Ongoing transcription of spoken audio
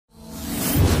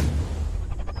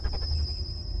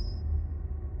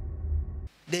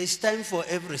There is time for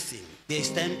everything. There is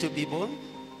time to be born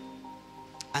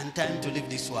and time to leave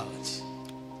this world.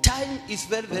 Time is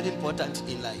very, very important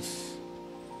in life.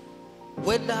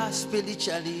 Whether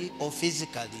spiritually or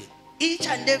physically. Each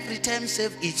and every time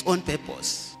serves its own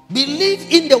purpose. Believe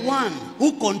in the one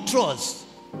who controls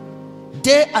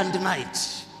day and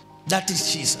night. That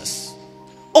is Jesus.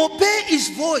 Obey his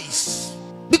voice.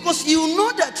 Because you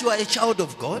know that you are a child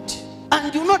of God.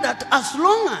 And you know that as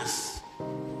long as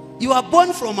you are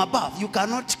born from above, you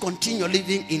cannot continue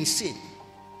living in sin.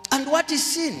 And what is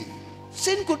sin?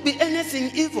 Sin could be anything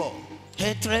evil.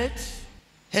 Hatred,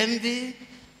 envy,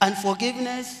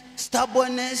 unforgiveness,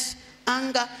 stubbornness,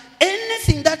 anger.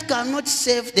 Anything that cannot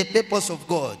serve the purpose of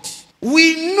God.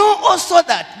 We know also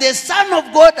that the Son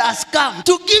of God has come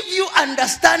to give you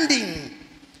understanding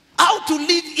how to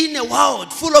live in a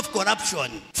world full of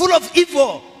corruption, full of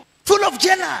evil, full of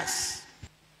jealous.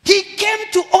 He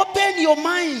came to open your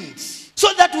mind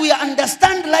so that we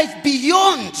understand life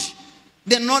beyond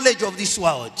the knowledge of this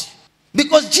world.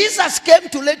 Because Jesus came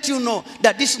to let you know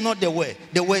that this is not the way.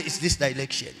 The way is this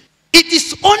direction. It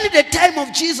is only the time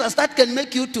of Jesus that can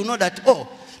make you to know that, oh,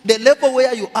 the level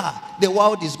where you are, the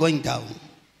world is going down.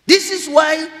 This is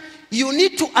why you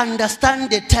need to understand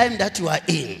the time that you are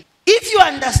in. If you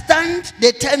understand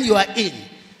the time you are in,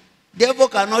 the devil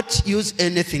cannot use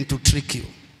anything to trick you.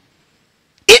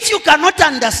 If you cannot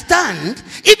understand,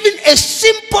 even a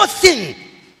simple thing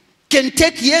can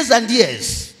take years and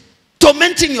years,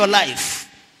 tormenting your life,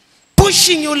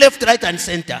 pushing you left, right, and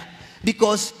center,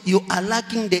 because you are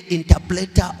lacking the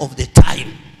interpreter of the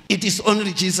time. It is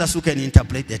only Jesus who can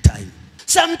interpret the time.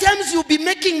 Sometimes you'll be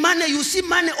making money, you see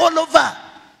money all over.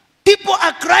 People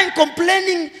are crying,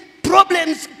 complaining,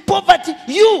 problems, poverty.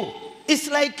 It's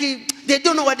like they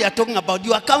don't know what they are talking about.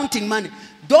 You are counting money.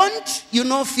 Don't,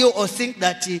 feel or think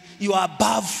that you are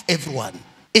above everyone.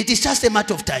 It is just a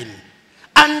matter of time.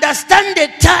 Understand the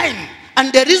time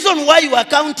and the reason why you are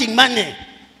counting money.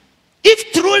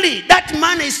 If truly that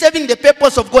money is serving the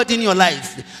purpose of God in your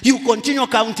life, you continue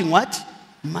counting what?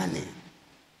 Money.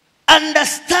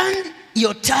 Understand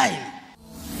your time.